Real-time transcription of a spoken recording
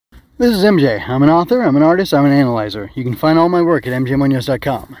This is MJ. I'm an author, I'm an artist, I'm an analyzer. You can find all my work at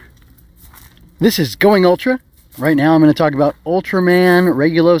mjmunoz.com. This is Going Ultra. Right now I'm going to talk about Ultraman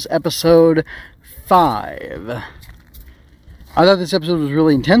Regulos episode 5. I thought this episode was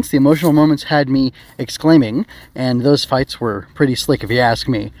really intense. The emotional moments had me exclaiming, and those fights were pretty slick if you ask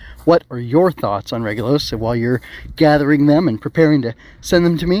me. What are your thoughts on Regulos? While you're gathering them and preparing to send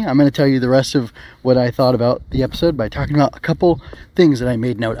them to me, I'm going to tell you the rest of what I thought about the episode by talking about a couple things that I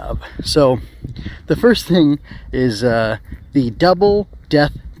made note of. So, the first thing is the double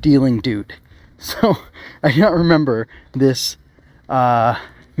death dealing dude. So, I don't remember this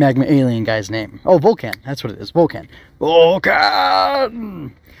magma alien guy's name. Oh, Volcan. That's what it is. Volcan.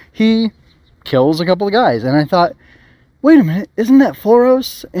 Volcan! He kills a couple of guys, and I thought, wait a minute, isn't that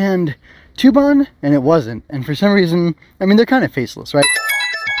Floros and Tuban? And it wasn't. And for some reason, I mean, they're kind of faceless, right?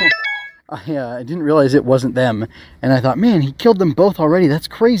 I didn't realize it wasn't them. And I thought, man, he killed them both already. That's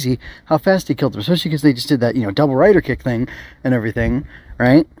crazy how fast he killed them, especially because they just did that, double rider kick thing and everything,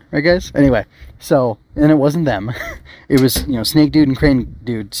 right? Right, guys? Anyway, so, and it wasn't them. It was, Snake Dude and Crane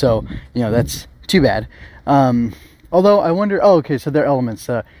Dude. So, that's too bad. Although I wonder, oh, okay, so they're elements.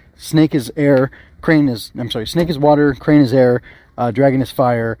 Snake is air, Snake is water, Crane is air, Dragon is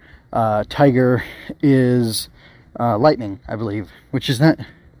fire, Tiger is lightning, I believe, which is not,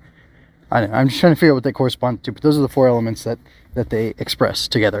 I don't know, I'm just trying to figure out what they correspond to, but those are the four elements that they express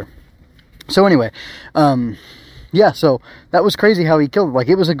together. So anyway, yeah, so that was crazy how he killed, like,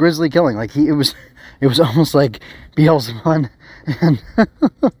 it was a grisly killing, like, it was almost like Beelzebub and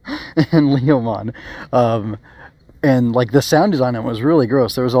Leomon, and like the sound design on it was really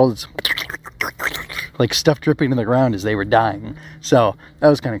gross. There was all this like stuff dripping to the ground as they were dying. So that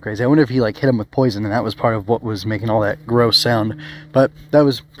was kind of crazy. I wonder if he like hit him with poison and that was part of what was making all that gross sound. But that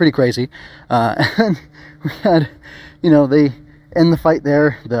was pretty crazy. And we had, they end the fight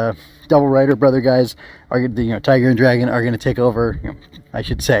there. The Double Rider brother guys are, Tiger and Dragon are going to take over, I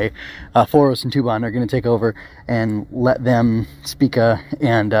should say, Floros and Tuban are going to take over and let them, Spica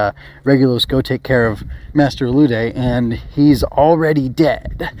and Regulos, go take care of Master Elude, and he's already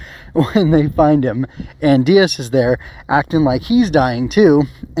dead when they find him, and Diaz is there acting like he's dying too,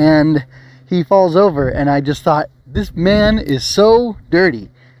 and he falls over, and I just thought, this man is so dirty,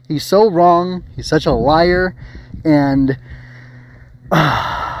 he's so wrong, he's such a liar, and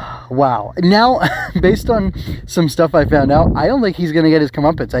wow. Now, based on some stuff I found out, I don't think he's going to get his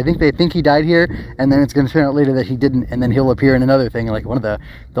comeuppance. I think they think he died here, and then it's going to turn out later that he didn't, and then he'll appear in another thing, like one of the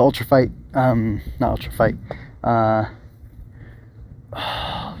Ultra Fight, not Ultra Fight,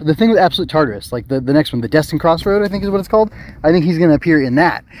 the thing with Absolute Tartarus, like the next one, the Destined Crossroad, I think is what it's called. I think he's going to appear in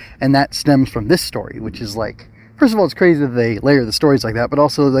that, and that stems from this story, which is like, first of all, it's crazy that they layer the stories like that, but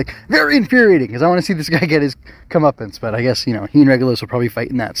also, like, very infuriating, because I want to see this guy get his comeuppance, but I guess, he and Regulos will probably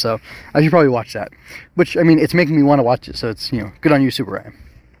fight in that, so I should probably watch that. Which, I mean, it's making me want to watch it, so it's, good on you, Super Rai.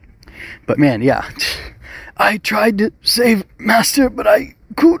 But, man, yeah. I tried to save Master, but I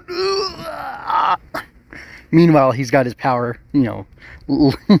couldn't. Meanwhile, he's got his power,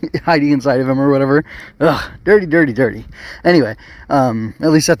 hiding inside of him or whatever. Ugh, dirty, dirty, dirty. Anyway,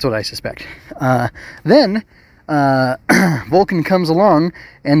 at least that's what I suspect. Then Vulcan comes along,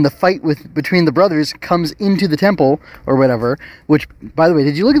 and the fight between the brothers comes into the temple or whatever, which, by the way,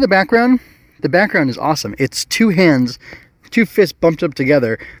 did you look at the background? The background is awesome. It's two hands, two fists bumped up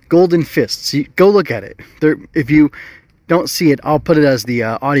together, golden fists. Go look at it. If you don't see it, I'll put it as the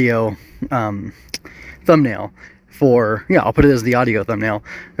audio thumbnail I'll put it as the audio thumbnail,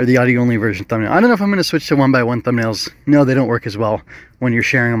 or the audio only version thumbnail. I don't know if I'm going to switch to 1x1 thumbnails. No, they don't work as well when you're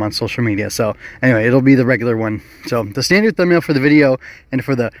sharing them on social media. So anyway, it'll be the regular one. So the standard thumbnail for the video and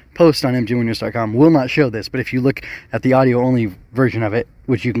for the post on mjmunoz.com will not show this, but if you look at the audio only version of it,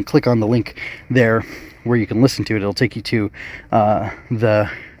 which you can click on the link there where you can listen to it, it'll take you to the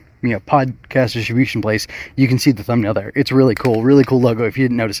podcast distribution place. You can see the thumbnail there. It's really cool logo if you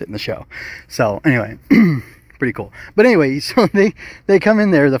didn't notice it in the show. So anyway, pretty cool. But anyway, so they come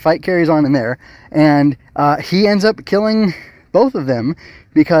in there, the fight carries on in there, and he ends up killing both of them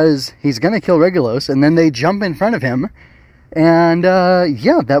because he's gonna kill Regulos, and then they jump in front of him, and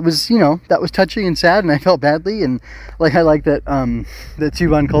yeah, that was that was touching and sad, and I felt badly, and like I like that that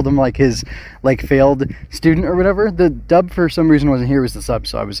Tuban called him like his failed student or whatever. The dub for some reason wasn't here, it was the sub,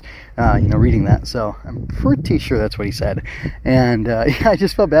 so I was reading that, so I'm pretty sure that's what he said. And yeah, I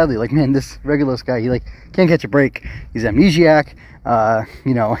just felt badly, like, man, this Regulos guy, he like can't catch a break, he's amnesiac.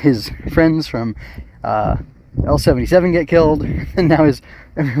 His friends from L77 get killed, and now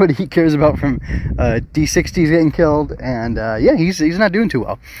everybody he cares about from D60 is getting killed, and yeah, he's not doing too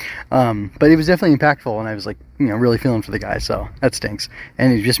well. But it was definitely impactful, and I was like, really feeling for the guy, so that stinks.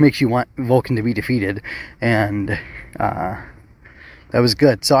 And it just makes you want Vulcan to be defeated, and that was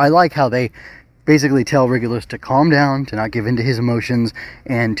good. So I like how they basically tell Regulus to calm down, to not give in to his emotions,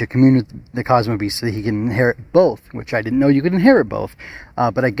 and to commune with the Cosmo Beast so that he can inherit both, which I didn't know you could inherit both.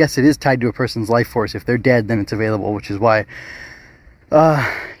 But I guess it is tied to a person's life force. If they're dead, then it's available, which is why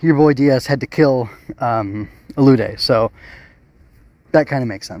your boy DS had to kill Elude. So that kind of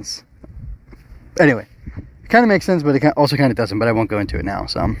makes sense. Anyway, it kind of makes sense, but it also kind of doesn't, but I won't go into it now.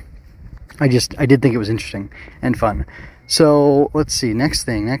 So I did think it was interesting and fun. So let's see, next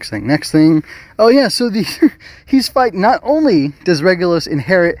thing. Oh yeah, so he's fighting. Not only does Regulus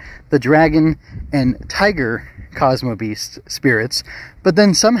inherit the dragon and tiger Cosmo Beast spirits, but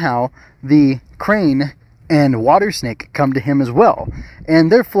then somehow the crane and water snake come to him as well,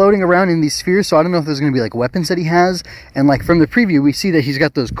 and they're floating around in these spheres. So I don't know if there's going to be like weapons that he has, and like from the preview we see that he's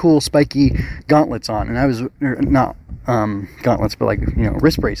got those cool spiky gauntlets on, and I was not gauntlets, but like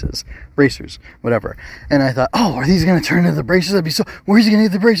wrist bracers, whatever. And I thought, oh, are these going to turn into the bracers? That'd be so. Where's he going to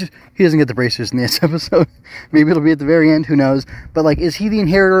get the bracers? He doesn't get the bracers in this episode. Maybe it'll be at the very end. Who knows? But like, is he the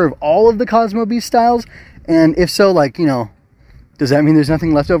inheritor of all of the Cosmo Beast styles? And if so, like, does that mean there's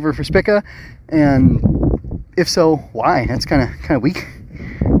nothing left over for Spica? And if so, why? That's kind of weak.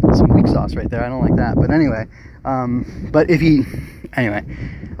 Some weak sauce right there. I don't like that. But anyway, anyway,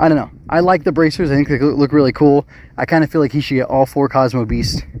 I don't know. I like the bracers. I think they look really cool. I kind of feel like he should get all 4 Cosmo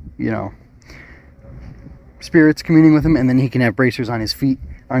Beast, spirits communing with him, and then he can have bracers on his feet,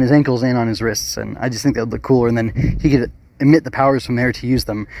 on his ankles, and on his wrists. And I just think that would look cooler. And then he could emit the powers from there to use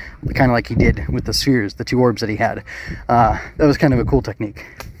them, kind of like he did with the spheres, the 2 orbs that he had. That was kind of a cool technique.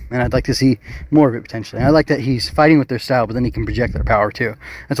 And I'd like to see more of it potentially. And I like that he's fighting with their style, but then he can project their power too.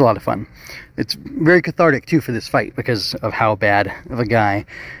 That's a lot of fun. It's very cathartic too for this fight because of how bad of a guy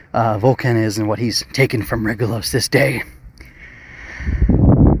Vulcan is and what he's taken from Regulos this day.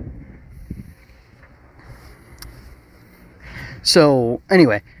 So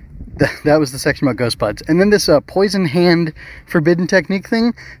anyway, that was the section about Ghost Buds. And then this poison hand forbidden technique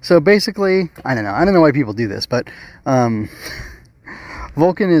thing. So basically, I don't know why people do this, but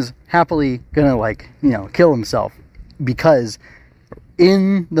Vulcan is happily gonna kill himself because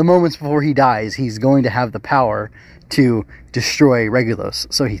in the moments before he dies, he's going to have the power to destroy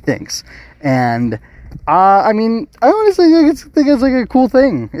Regulos, so he thinks. And I honestly think it's like a cool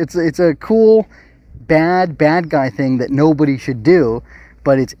thing. It's a cool bad guy thing that nobody should do,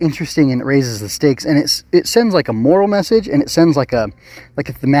 but it's interesting and it raises the stakes, and it sends like a moral message, and it sends like a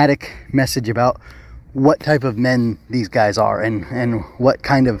thematic message about what type of men these guys are, and what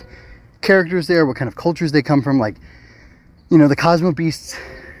kind of characters they are, what kind of cultures they come from. Like, the Cosmo Beast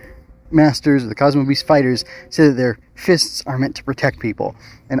masters, or the Cosmo Beast fighters, say that their fists are meant to protect people.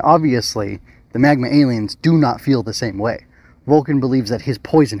 And obviously, the Magma aliens do not feel the same way. Vulcan believes that his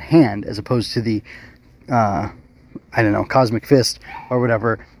poison hand, as opposed to the, cosmic fist, or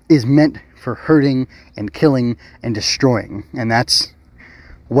whatever, is meant for hurting and killing and destroying. And that's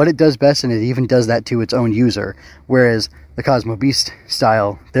what it does best, and it even does that to its own user. Whereas the Cosmo Beast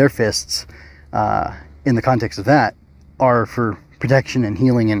style, their fists, in the context of that, are for protection and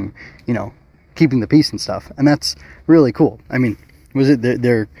healing and, keeping the peace and stuff. And that's really cool. I mean, was it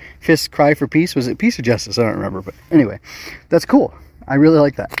their fists cry for peace? Was it peace or justice? I don't remember. But anyway, that's cool. I really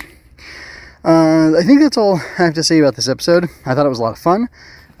like that. I think that's all I have to say about this episode. I thought it was a lot of fun.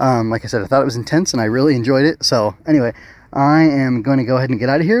 Like I said, I thought it was intense, and I really enjoyed it. So anyway, I am going to go ahead and get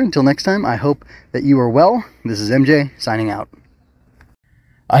out of here. Until next time, I hope that you are well. This is MJ, signing out.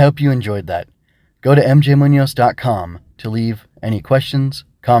 I hope you enjoyed that. Go to mjmunoz.com to leave any questions,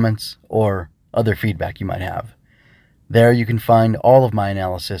 comments, or other feedback you might have. There you can find all of my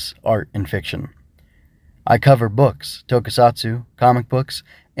analysis, art, and fiction. I cover books, tokusatsu, comic books,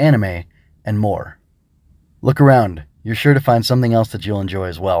 anime, and more. Look around. You're sure to find something else that you'll enjoy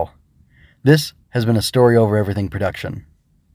as well. This has been a Story Over Everything production.